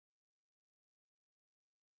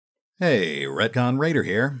Hey, RetconRaider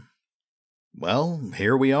here. Well,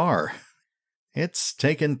 here we are. It's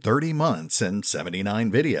taken 30 months and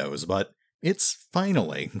 79 videos, but it's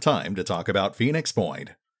finally time to talk about Phoenix Point.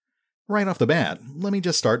 Right off the bat, let me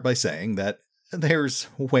just start by saying that there's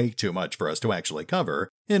way too much for us to actually cover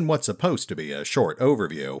in what's supposed to be a short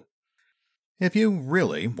overview. If you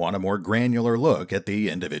really want a more granular look at the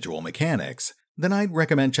individual mechanics, then I'd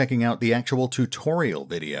recommend checking out the actual tutorial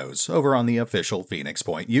videos over on the official Phoenix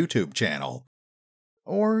Point YouTube channel.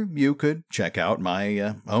 Or you could check out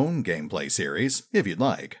my own gameplay series, if you'd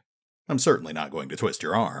like. I'm certainly not going to twist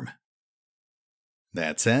your arm.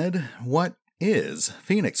 That said, what is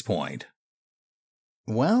Phoenix Point?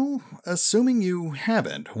 Well, assuming you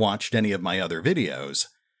haven't watched any of my other videos,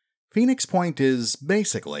 Phoenix Point is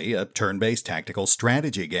basically a turn-based tactical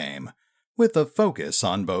strategy game, with a focus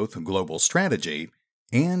on both global strategy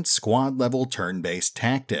and squad-level turn-based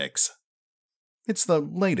tactics. It's the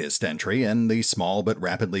latest entry in the small but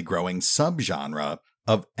rapidly growing subgenre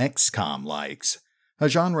of XCOM-likes, a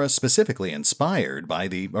genre specifically inspired by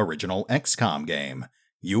the original XCOM game,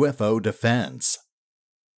 UFO Defense.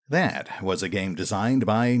 That was a game designed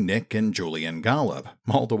by Nick and Julian Gollop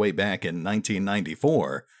all the way back in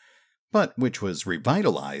 1994, but which was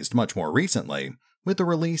revitalized much more recently with the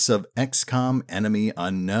release of XCOM Enemy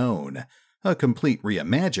Unknown, a complete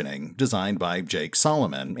reimagining designed by Jake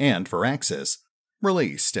Solomon and Firaxis,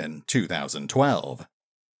 released in 2012.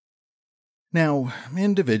 Now,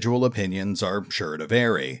 individual opinions are sure to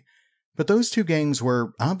vary, but those two games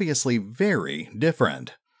were obviously very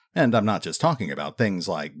different, and I'm not just talking about things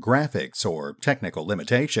like graphics or technical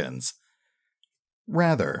limitations.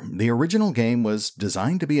 Rather, the original game was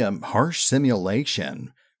designed to be a harsh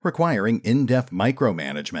simulation, requiring in-depth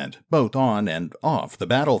micromanagement both on and off the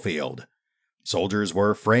battlefield. Soldiers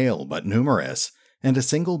were frail but numerous, and a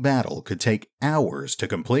single battle could take hours to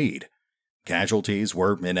complete. Casualties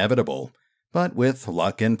were inevitable, but with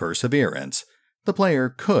luck and perseverance, the player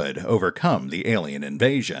could overcome the alien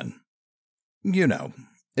invasion. You know,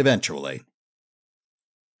 eventually.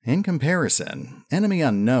 In comparison, Enemy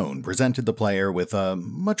Unknown presented the player with a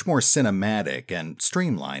much more cinematic and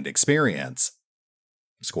streamlined experience.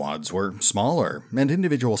 Squads were smaller, and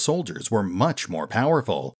individual soldiers were much more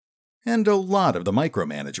powerful, and a lot of the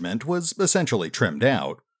micromanagement was essentially trimmed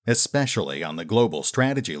out, especially on the global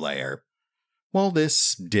strategy layer. While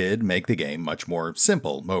this did make the game much more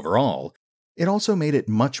simple overall, it also made it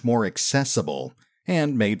much more accessible,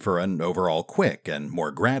 and made for an overall quick and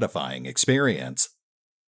more gratifying experience.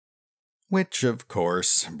 Which, of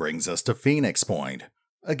course, brings us to Phoenix Point,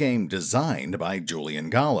 a game designed by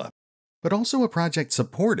Julian Gollop, but also a project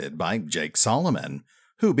supported by Jake Solomon,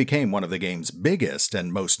 who became one of the game's biggest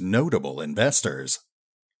and most notable investors.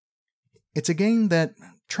 It's a game that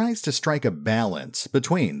tries to strike a balance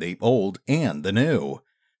between the old and the new,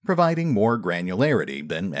 providing more granularity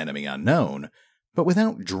than Enemy Unknown, but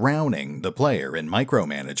without drowning the player in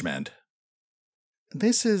micromanagement.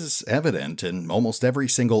 This is evident in almost every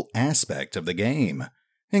single aspect of the game,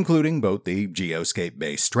 including both the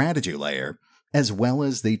geoscape-based strategy layer as well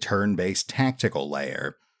as the turn-based tactical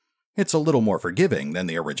layer. It's a little more forgiving than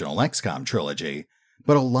the original XCOM trilogy,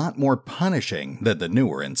 but a lot more punishing than the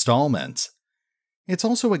newer installments. It's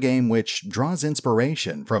also a game which draws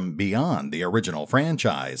inspiration from beyond the original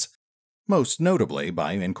franchise, most notably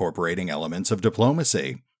by incorporating elements of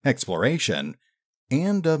diplomacy, exploration,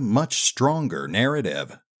 and a much stronger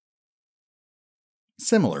narrative.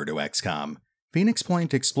 Similar to XCOM, Phoenix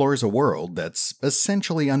Point explores a world that's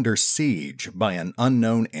essentially under siege by an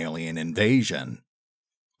unknown alien invasion.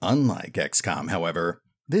 Unlike XCOM, however,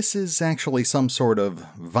 this is actually some sort of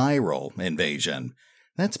viral invasion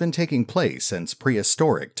that's been taking place since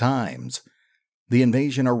prehistoric times. The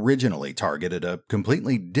invasion originally targeted a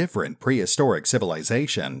completely different prehistoric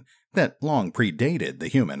civilization that long predated the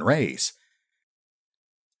human race.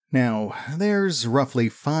 Now, there's roughly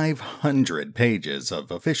 500 pages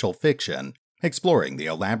of official fiction exploring the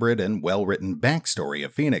elaborate and well-written backstory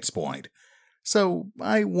of Phoenix Point, so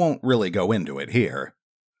I won't really go into it here.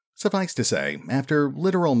 Suffice to say, after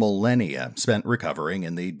literal millennia spent recovering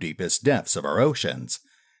in the deepest depths of our oceans,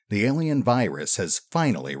 the alien virus has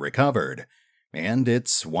finally recovered, and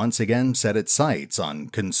it's once again set its sights on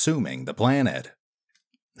consuming the planet.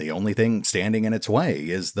 The only thing standing in its way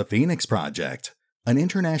is the Phoenix Project, an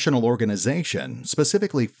international organization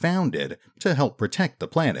specifically founded to help protect the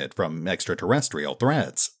planet from extraterrestrial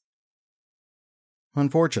threats.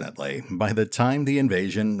 Unfortunately, by the time the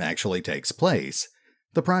invasion actually takes place,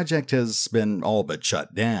 the project has been all but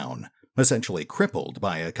shut down, essentially crippled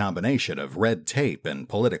by a combination of red tape and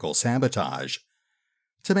political sabotage.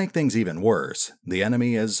 To make things even worse, the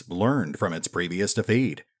enemy has learned from its previous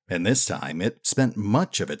defeat, and this time it spent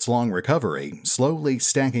much of its long recovery slowly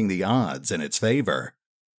stacking the odds in its favor.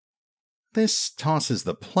 This tosses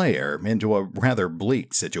the player into a rather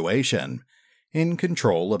bleak situation, in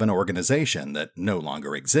control of an organization that no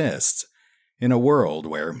longer exists, in a world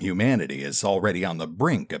where humanity is already on the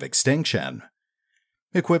brink of extinction.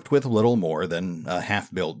 Equipped with little more than a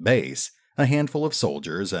half-built base, a handful of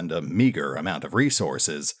soldiers, and a meager amount of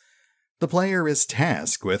resources, the player is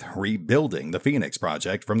tasked with rebuilding the Phoenix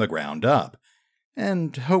Project from the ground up,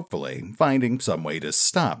 and hopefully finding some way to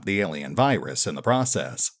stop the alien virus in the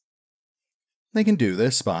process. They can do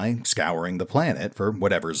this by scouring the planet for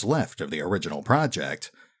whatever's left of the original project,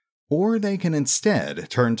 or they can instead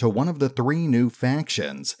turn to one of the 3 new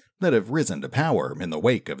factions that have risen to power in the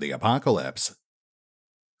wake of the apocalypse.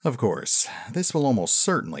 Of course, this will almost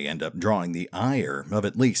certainly end up drawing the ire of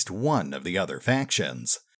at least one of the other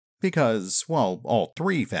factions, because while all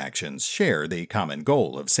 3 factions share the common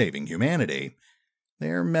goal of saving humanity,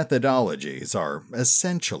 their methodologies are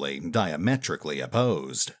essentially diametrically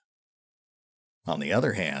opposed. On the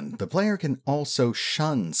other hand, the player can also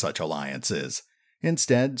shun such alliances,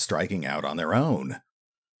 instead striking out on their own.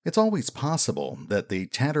 It's always possible that the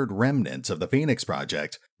tattered remnants of the Phoenix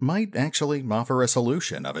Project might actually offer a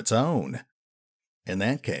solution of its own. In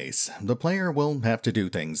that case, the player will have to do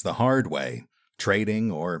things the hard way,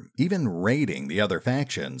 trading or even raiding the other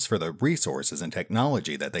factions for the resources and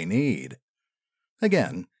technology that they need.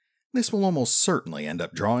 Again, this will almost certainly end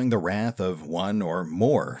up drawing the wrath of one or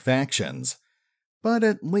more factions, but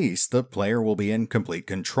at least the player will be in complete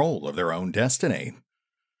control of their own destiny.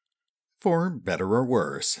 For better or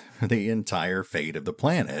worse, the entire fate of the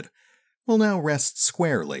planet will now rest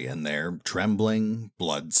squarely in their trembling,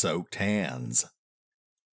 blood-soaked hands.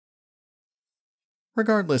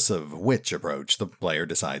 Regardless of which approach the player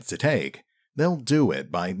decides to take, they'll do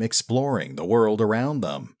it by exploring the world around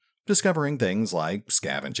them, discovering things like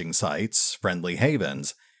scavenging sites, friendly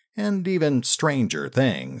havens, and even stranger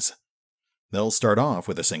things. They'll start off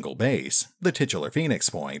with a single base, the titular Phoenix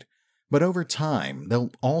Point, but over time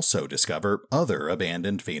they'll also discover other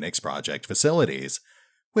abandoned Phoenix Project facilities,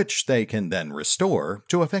 which they can then restore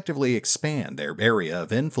to effectively expand their area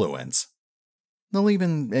of influence. They'll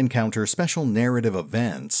even encounter special narrative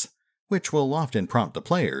events, which will often prompt the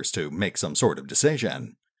players to make some sort of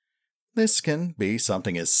decision. This can be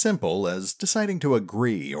something as simple as deciding to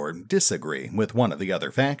agree or disagree with one of the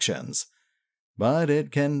other factions, but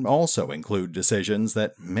it can also include decisions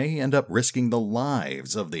that may end up risking the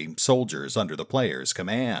lives of the soldiers under the player's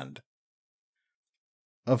command.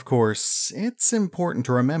 Of course, it's important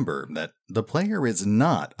to remember that the player is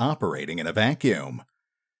not operating in a vacuum.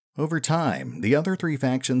 Over time, the other 3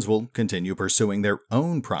 factions will continue pursuing their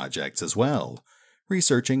own projects as well,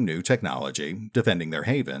 researching new technology, defending their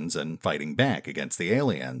havens, and fighting back against the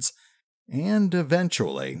aliens. And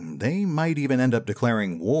eventually, they might even end up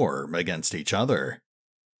declaring war against each other.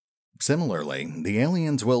 Similarly, the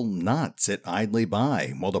aliens will not sit idly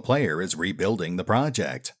by while the player is rebuilding the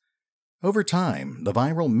project. Over time, the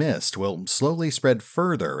viral mist will slowly spread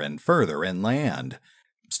further and further inland,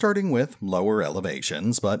 starting with lower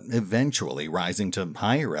elevations but eventually rising to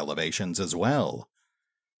higher elevations as well.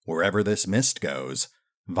 Wherever this mist goes,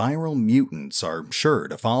 viral mutants are sure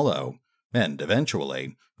to follow, and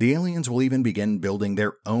eventually, the aliens will even begin building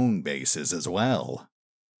their own bases as well.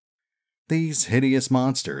 These hideous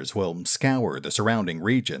monsters will scour the surrounding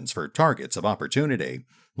regions for targets of opportunity,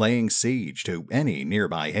 laying siege to any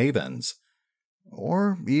nearby havens.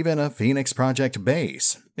 Or even a Phoenix Project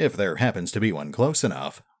base, if there happens to be one close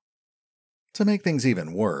enough. To make things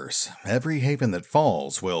even worse, every haven that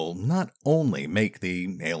falls will not only make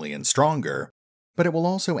the alien stronger, but it will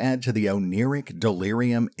also add to the Oniric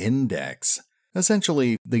Delirium Index,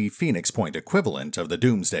 essentially the Phoenix Point equivalent of the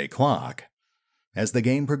Doomsday Clock. As the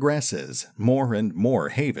game progresses, more and more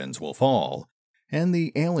havens will fall, and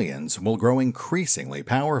the aliens will grow increasingly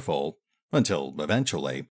powerful, until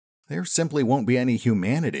eventually, there simply won't be any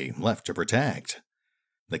humanity left to protect.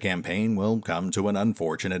 The campaign will come to an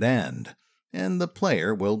unfortunate end, and the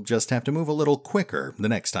player will just have to move a little quicker the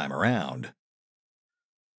next time around.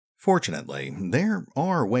 Fortunately, there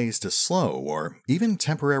are ways to slow or even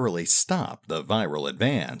temporarily stop the viral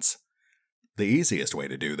advance. The easiest way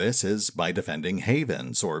to do this is by defending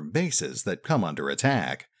havens or bases that come under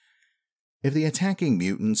attack. If the attacking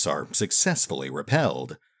mutants are successfully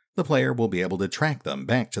repelled, the player will be able to track them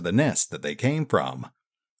back to the nest that they came from.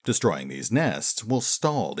 Destroying these nests will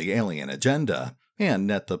stall the alien agenda and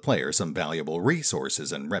net the player some valuable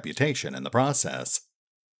resources and reputation in the process.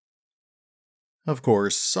 Of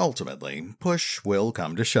course, ultimately, push will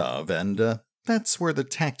come to shove, and that's where the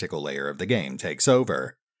tactical layer of the game takes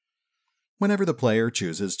over. Whenever the player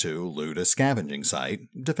chooses to loot a scavenging site,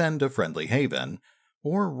 defend a friendly haven,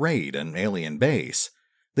 or raid an alien base,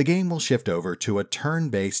 the game will shift over to a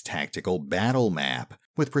turn-based tactical battle map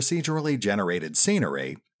with procedurally generated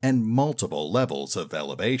scenery and multiple levels of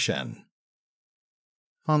elevation.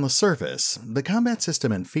 On the surface, the combat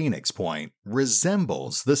system in Phoenix Point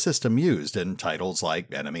resembles the system used in titles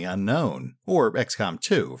like Enemy Unknown or XCOM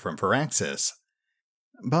 2 from Firaxis.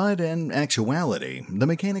 But in actuality, the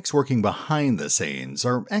mechanics working behind the scenes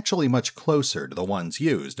are actually much closer to the ones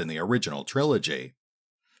used in the original trilogy.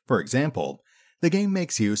 For example, the game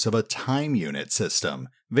makes use of a time unit system,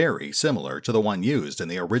 very similar to the one used in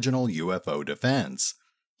the original UFO defense,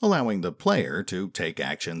 allowing the player to take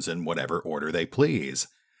actions in whatever order they please,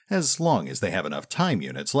 as long as they have enough time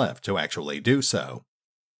units left to actually do so.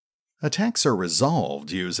 Attacks are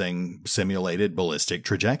resolved using simulated ballistic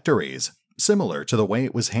trajectories, similar to the way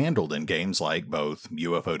it was handled in games like both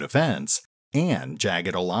UFO Defense and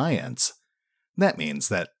Jagged Alliance. That means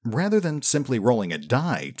that rather than simply rolling a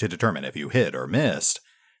die to determine if you hit or missed,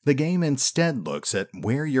 the game instead looks at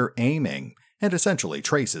where you're aiming and essentially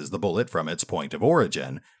traces the bullet from its point of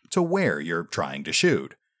origin to where you're trying to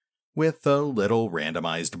shoot, with a little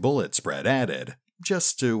randomized bullet spread added,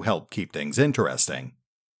 just to help keep things interesting.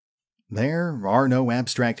 There are no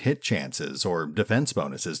abstract hit chances or defense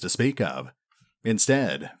bonuses to speak of.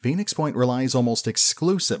 Instead, Phoenix Point relies almost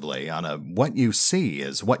exclusively on a what you see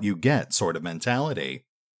is what you get sort of mentality.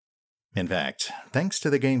 In fact, thanks to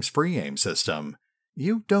the game's free aim system,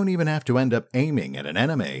 you don't even have to end up aiming at an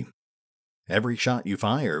enemy. Every shot you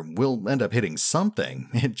fire will end up hitting something,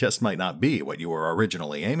 it just might not be what you were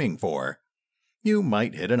originally aiming for. You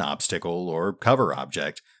might hit an obstacle or cover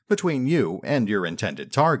object between you and your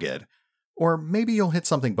intended target, or maybe you'll hit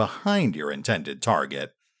something behind your intended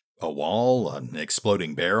target. A wall, an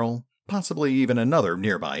exploding barrel, possibly even another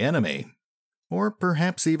nearby enemy. Or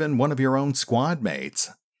perhaps even one of your own squad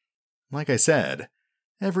mates. Like I said,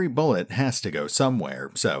 every bullet has to go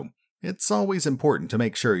somewhere, so it's always important to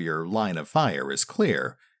make sure your line of fire is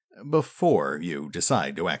clear before you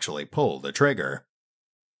decide to actually pull the trigger.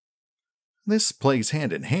 This plays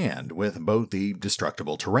hand in hand with both the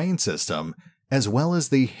destructible terrain system as well as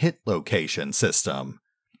the hit location system.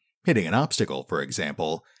 Hitting an obstacle, for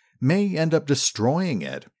example, may end up destroying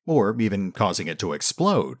it, or even causing it to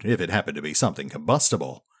explode if it happened to be something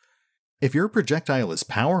combustible. If your projectile is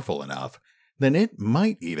powerful enough, then it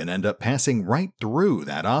might even end up passing right through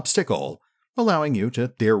that obstacle, allowing you to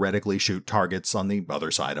theoretically shoot targets on the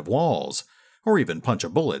other side of walls, or even punch a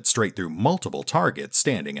bullet straight through multiple targets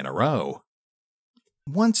standing in a row.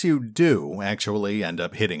 Once you do actually end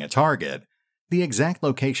up hitting a target, the exact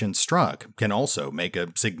location struck can also make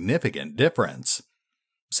a significant difference.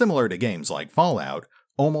 Similar to games like Fallout,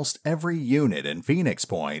 almost every unit in Phoenix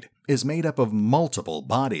Point is made up of multiple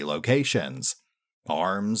body locations.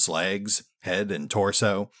 Arms, legs, head and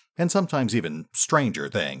torso, and sometimes even stranger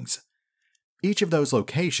things. Each of those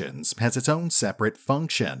locations has its own separate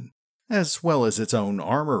function, as well as its own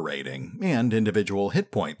armor rating and individual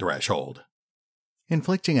hit point threshold.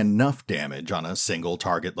 Inflicting enough damage on a single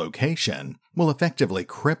target location will effectively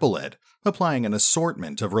cripple it, applying an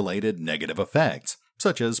assortment of related negative effects,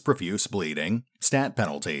 such as profuse bleeding, stat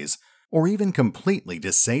penalties, or even completely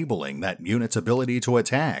disabling that unit's ability to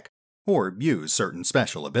attack or use certain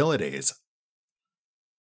special abilities.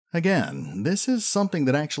 Again, this is something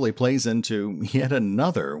that actually plays into yet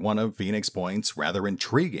another one of Phoenix Point's rather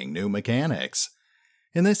intriguing new mechanics.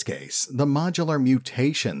 In this case, the modular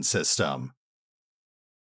mutation system.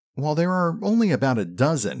 While there are only about a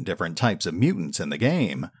dozen different types of mutants in the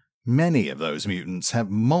game, many of those mutants have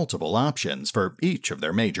multiple options for each of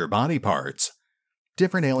their major body parts.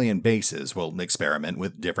 Different alien bases will experiment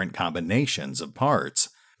with different combinations of parts,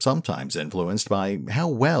 sometimes influenced by how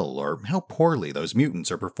well or how poorly those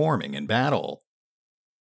mutants are performing in battle.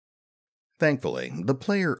 Thankfully, the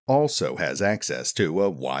player also has access to a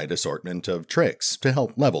wide assortment of tricks to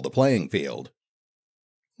help level the playing field.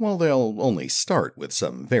 While they'll only start with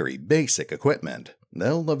some very basic equipment,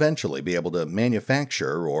 they'll eventually be able to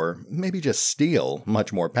manufacture or maybe just steal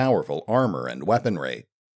much more powerful armor and weaponry.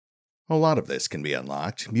 A lot of this can be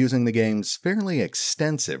unlocked using the game's fairly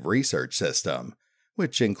extensive research system,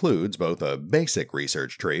 which includes both a basic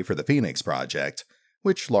research tree for the Phoenix Project,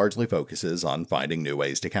 which largely focuses on finding new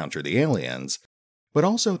ways to counter the aliens, but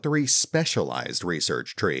also 3 specialized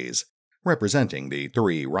research trees, representing the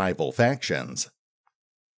 3 rival factions.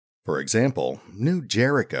 For example, New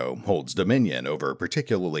Jericho holds dominion over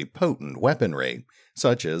particularly potent weaponry,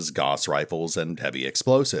 such as Gauss rifles and heavy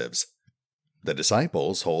explosives. The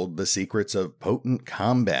Disciples hold the secrets of potent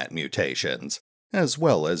combat mutations, as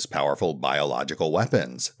well as powerful biological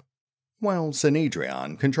weapons, while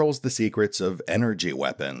Synedrion controls the secrets of energy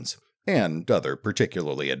weapons and other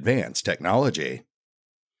particularly advanced technology.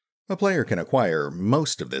 A player can acquire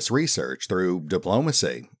most of this research through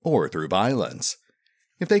diplomacy or through violence.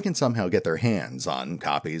 If they can somehow get their hands on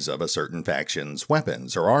copies of a certain faction's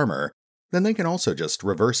weapons or armor, then they can also just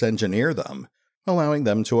reverse engineer them, allowing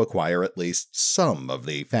them to acquire at least some of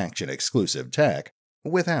the faction-exclusive tech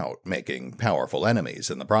without making powerful enemies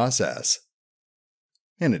in the process.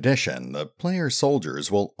 In addition, the player's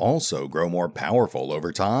soldiers will also grow more powerful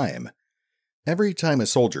over time. Every time a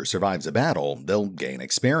soldier survives a battle, they'll gain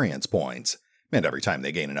experience points, and every time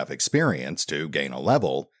they gain enough experience to gain a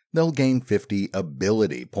level, they'll gain 50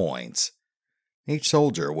 ability points. Each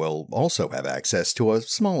soldier will also have access to a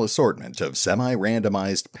small assortment of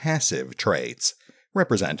semi-randomized passive traits,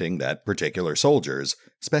 representing that particular soldier's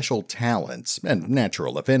special talents and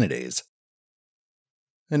natural affinities.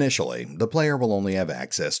 Initially, the player will only have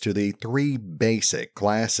access to the 3 basic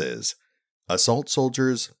classes: Assault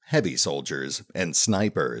Soldiers, Heavy Soldiers, and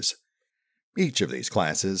Snipers. Each of these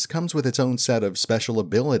classes comes with its own set of special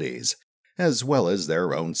abilities, as well as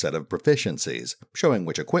their own set of proficiencies, showing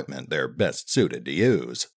which equipment they're best suited to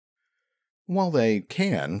use. While they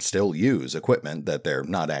can still use equipment that they're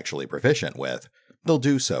not actually proficient with, they'll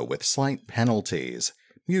do so with slight penalties,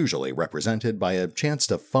 usually represented by a chance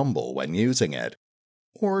to fumble when using it,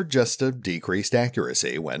 or just a decreased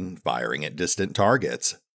accuracy when firing at distant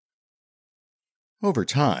targets. Over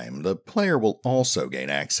time, the player will also gain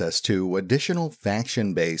access to additional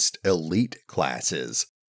faction-based elite classes,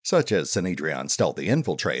 such as Synedrion's Stealthy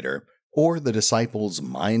Infiltrator or the Disciples'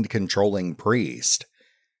 Mind-Controlling Priest.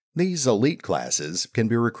 These elite classes can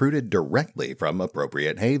be recruited directly from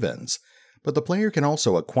appropriate havens, but the player can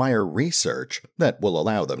also acquire research that will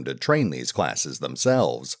allow them to train these classes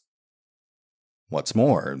themselves. What's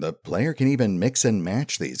more, the player can even mix and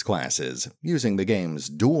match these classes using the game's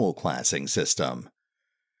dual classing system.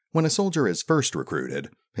 When a soldier is first recruited,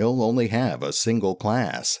 he'll only have a single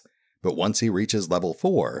class, but once he reaches level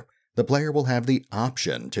 4, the player will have the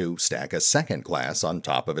option to stack a second class on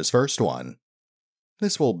top of his first one.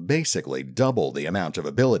 This will basically double the amount of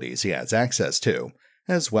abilities he has access to,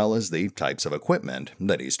 as well as the types of equipment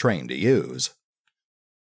that he's trained to use.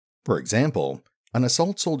 For example, an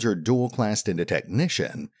assault soldier dual-classed into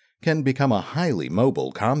technician can become a highly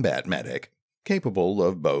mobile combat medic, capable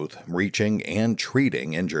of both reaching and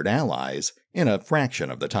treating injured allies in a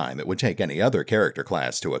fraction of the time it would take any other character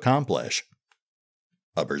class to accomplish.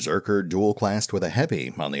 A berserker dual-classed with a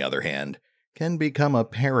heavy, on the other hand, can become a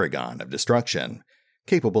paragon of destruction,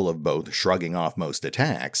 capable of both shrugging off most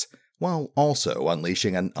attacks, while also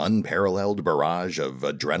unleashing an unparalleled barrage of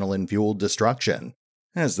adrenaline-fueled destruction,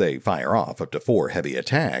 as they fire off up to 4 heavy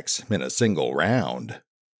attacks in a single round.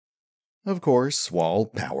 Of course, while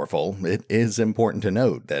powerful, it is important to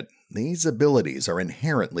note that these abilities are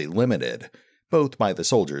inherently limited, both by the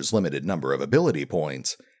soldier's limited number of ability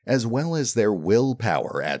points, as well as their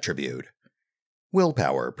willpower attribute.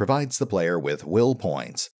 Willpower provides the player with will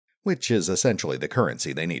points, which is essentially the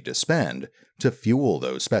currency they need to spend to fuel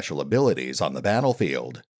those special abilities on the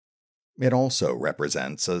battlefield. It also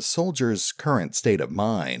represents a soldier's current state of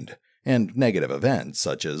mind, and negative events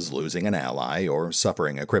such as losing an ally or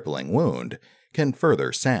suffering a crippling wound can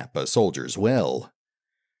further sap a soldier's will.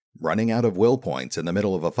 Running out of will points in the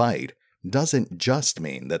middle of a fight doesn't just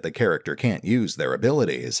mean that the character can't use their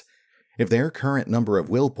abilities. If their current number of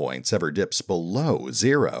will points ever dips below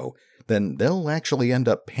 0, then they'll actually end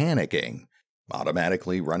up panicking,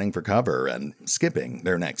 automatically running for cover and skipping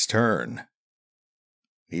their next turn.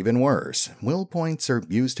 Even worse, will points are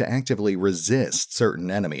used to actively resist certain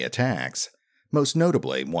enemy attacks, most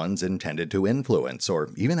notably ones intended to influence or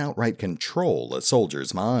even outright control a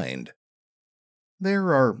soldier's mind.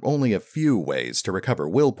 There are only a few ways to recover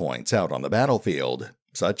will points out on the battlefield,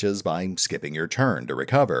 such as by skipping your turn to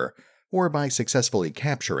recover, or by successfully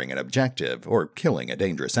capturing an objective or killing a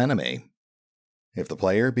dangerous enemy. If the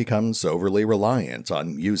player becomes overly reliant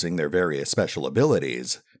on using their various special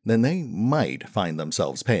abilities, then they might find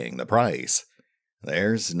themselves paying the price.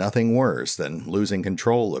 There's nothing worse than losing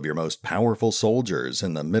control of your most powerful soldiers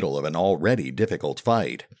in the middle of an already difficult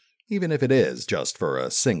fight, even if it is just for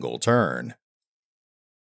a single turn.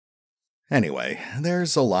 Anyway,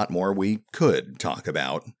 there's a lot more we could talk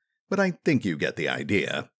about, but I think you get the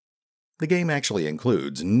idea. The game actually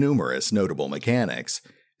includes numerous notable mechanics,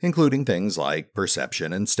 including things like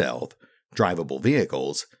perception and stealth, drivable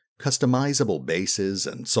vehicles, customizable bases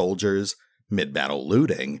and soldiers, mid-battle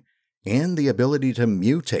looting, and the ability to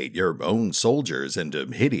mutate your own soldiers into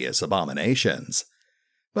hideous abominations.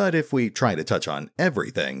 But if we try to touch on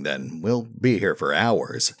everything, then we'll be here for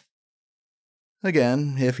hours.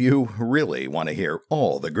 Again, if you really want to hear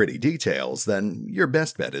all the gritty details, then your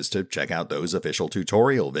best bet is to check out those official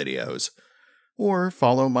tutorial videos, or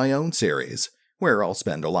follow my own series, where I'll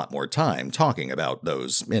spend a lot more time talking about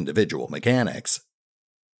those individual mechanics.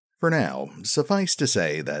 For now, suffice to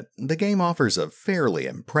say that the game offers a fairly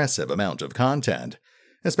impressive amount of content,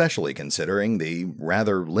 especially considering the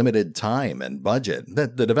rather limited time and budget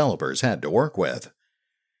that the developers had to work with.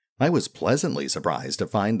 I was pleasantly surprised to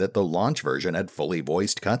find that the launch version had fully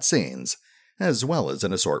voiced cutscenes, as well as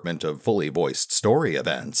an assortment of fully voiced story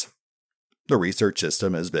events. The research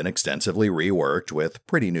system has been extensively reworked with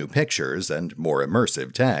pretty new pictures and more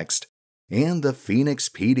immersive text, and the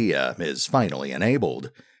Phoenixpedia is finally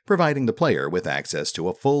enabled, providing the player with access to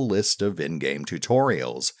a full list of in-game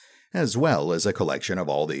tutorials, as well as a collection of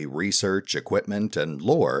all the research, equipment, and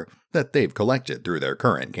lore that they've collected through their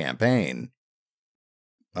current campaign.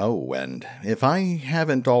 Oh, and if I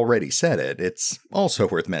haven't already said it, it's also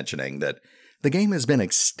worth mentioning that the game has been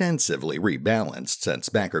extensively rebalanced since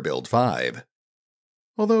Backer Build 5.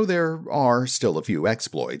 Although there are still a few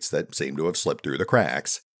exploits that seem to have slipped through the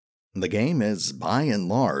cracks, the game is, by and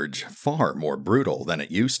large, far more brutal than it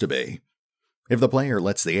used to be. If the player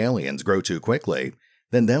lets the aliens grow too quickly,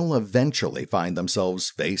 then they'll eventually find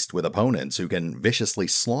themselves faced with opponents who can viciously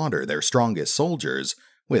slaughter their strongest soldiers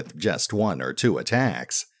with just 1 or 2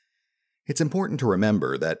 attacks. It's important to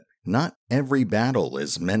remember that not every battle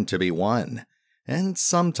is meant to be won, and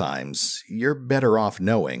sometimes you're better off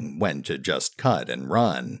knowing when to just cut and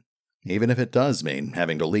run, even if it does mean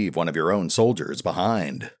having to leave one of your own soldiers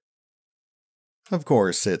behind. Of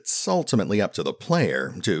course, it's ultimately up to the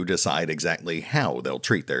player to decide exactly how they'll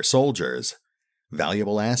treat their soldiers.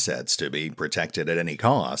 Valuable assets to be protected at any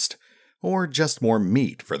cost, or just more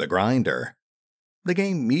meat for the grinder. The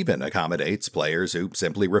game even accommodates players who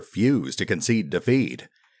simply refuse to concede defeat,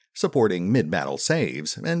 supporting mid-battle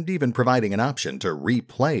saves and even providing an option to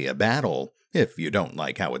replay a battle if you don't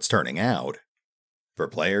like how it's turning out. For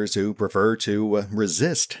players who prefer to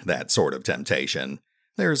resist that sort of temptation,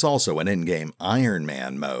 there's also an in-game Iron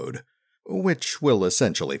Man mode, which will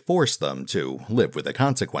essentially force them to live with the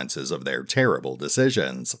consequences of their terrible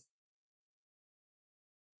decisions.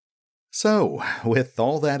 So, with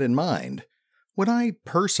all that in mind, would I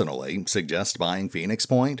personally suggest buying Phoenix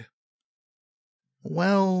Point?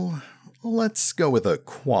 Well, let's go with a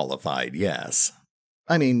qualified yes.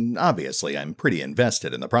 I mean, obviously I'm pretty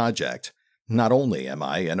invested in the project. Not only am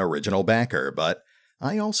I an original backer, but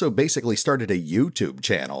I also basically started a YouTube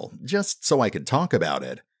channel just so I could talk about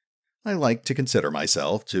it. I like to consider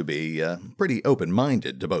myself to be pretty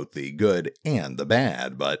open-minded to both the good and the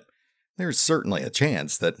bad, but there's certainly a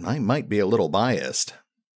chance that I might be a little biased.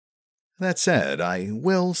 That said, I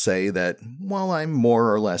will say that while I'm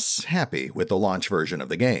more or less happy with the launch version of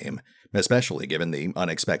the game, especially given the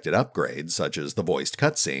unexpected upgrades such as the voiced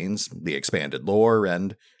cutscenes, the expanded lore,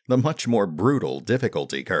 and the much more brutal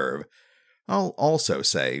difficulty curve, I'll also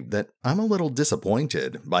say that I'm a little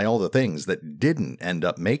disappointed by all the things that didn't end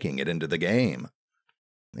up making it into the game.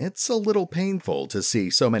 It's a little painful to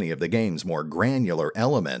see so many of the game's more granular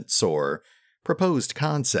elements or proposed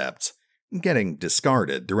concepts getting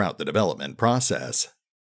discarded throughout the development process.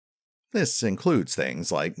 This includes things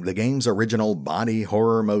like the game's original body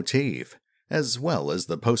horror motif, as well as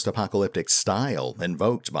the post-apocalyptic style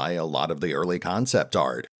invoked by a lot of the early concept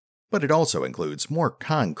art, but it also includes more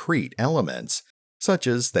concrete elements, such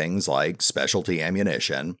as things like specialty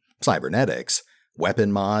ammunition, cybernetics,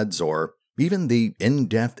 weapon mods, or even the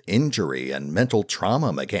in-depth injury and mental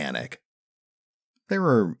trauma mechanic. There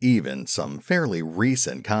are even some fairly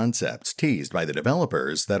recent concepts teased by the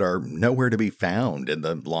developers that are nowhere to be found in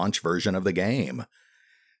the launch version of the game.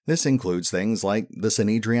 This includes things like the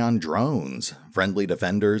Synedrion drones, friendly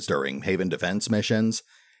defenders during Haven defense missions,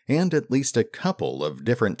 and at least a couple of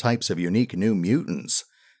different types of unique new mutants,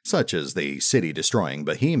 such as the city-destroying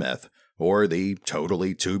behemoth or the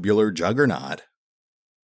totally tubular juggernaut.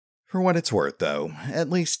 For what it's worth, though, at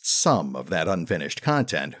least some of that unfinished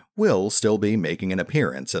content will still be making an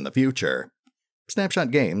appearance in the future. Snapshot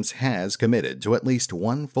Games has committed to at least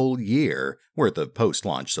 1 full year worth of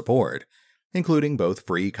post-launch support, including both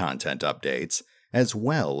free content updates, as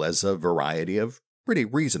well as a variety of pretty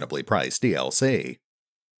reasonably priced DLC.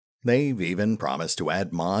 They've even promised to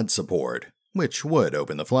add mod support, which would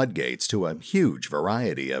open the floodgates to a huge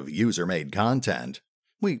variety of user-made content,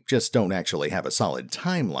 We just don't actually have a solid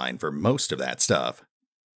timeline for most of that stuff.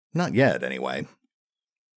 Not yet, anyway.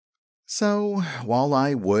 So, while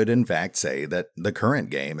I would in fact say that the current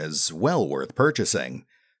game is well worth purchasing,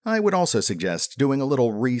 I would also suggest doing a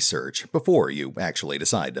little research before you actually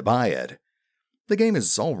decide to buy it. The game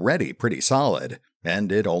is already pretty solid,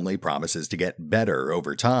 and it only promises to get better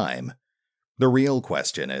over time. The real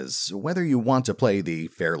question is whether you want to play the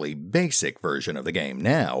fairly basic version of the game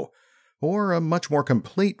now, or a much more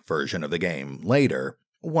complete version of the game later,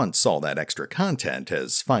 once all that extra content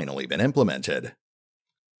has finally been implemented.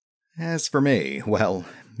 As for me, well,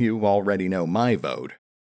 you already know my vote.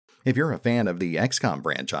 If you're a fan of the XCOM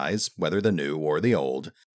franchise, whether the new or the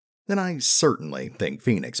old, then I certainly think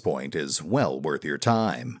Phoenix Point is well worth your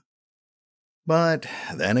time. But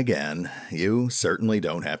then again, you certainly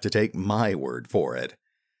don't have to take my word for it.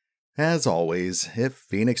 As always, if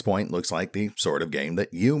Phoenix Point looks like the sort of game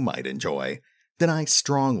that you might enjoy, then I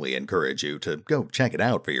strongly encourage you to go check it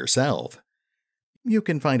out for yourself. You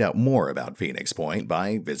can find out more about Phoenix Point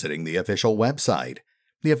by visiting the official website,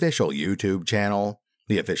 the official YouTube channel,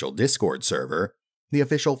 the official Discord server, the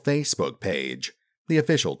official Facebook page, the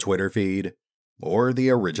official Twitter feed, or the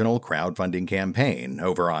original crowdfunding campaign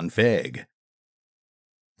over on Fig.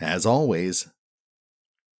 As always,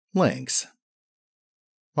 links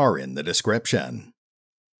are in the description.